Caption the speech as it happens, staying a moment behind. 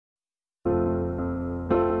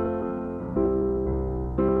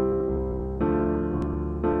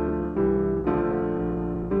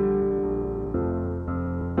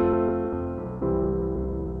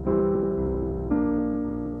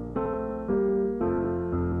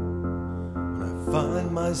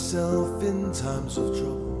find myself in times of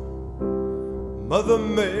trouble, Mother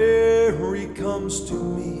Mary comes to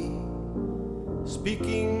me,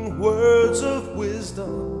 speaking words of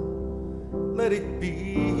wisdom, let it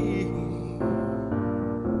be.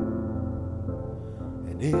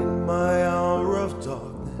 And in my hour of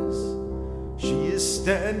darkness, she is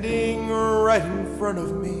standing right in front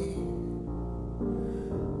of me,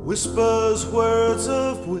 whispers words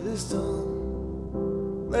of wisdom,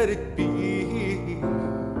 let it be.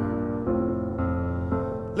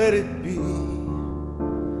 Let it be,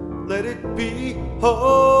 let it be,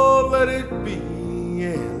 oh, let it be,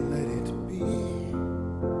 yeah, let it be.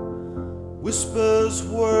 Whispers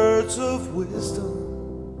words of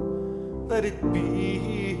wisdom, let it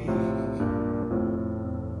be.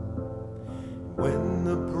 When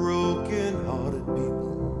the broken-hearted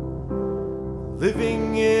people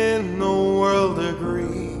living in the world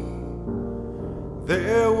agree,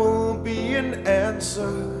 there will be an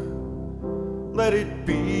answer, let it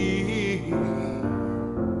be.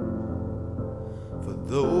 For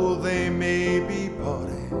though they may be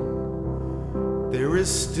parted, there is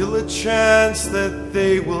still a chance that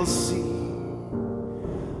they will see.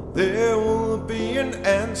 There will be an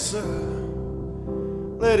answer,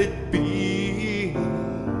 let it be.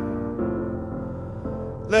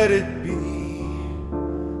 Let it be,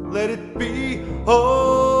 let it be,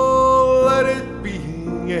 oh, let it be,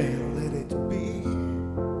 yeah, let it be.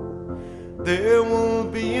 There will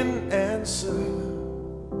be an answer,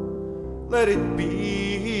 let it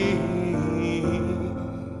be.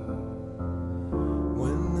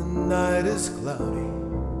 When the night is cloudy,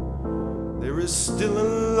 there is still a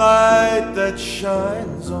light that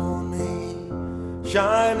shines on me.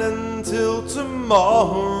 Shine until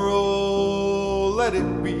tomorrow, let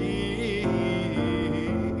it be.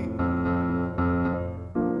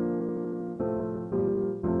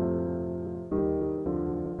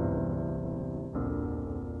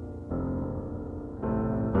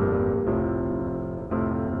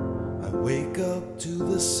 Wake up to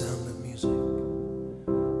the sound of music,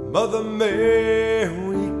 Mother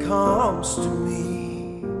Mary comes to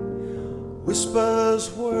me,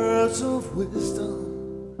 whispers words of wisdom,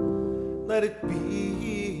 let it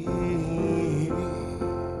be.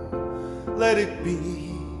 Let it be,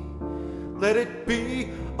 let it be,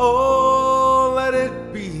 oh, let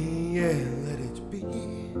it be, yeah, let it be.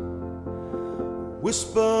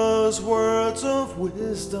 Whispers words of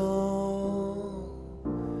wisdom,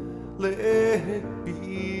 let it be.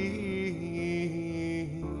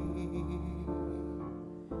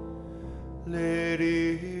 Let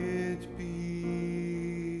it be.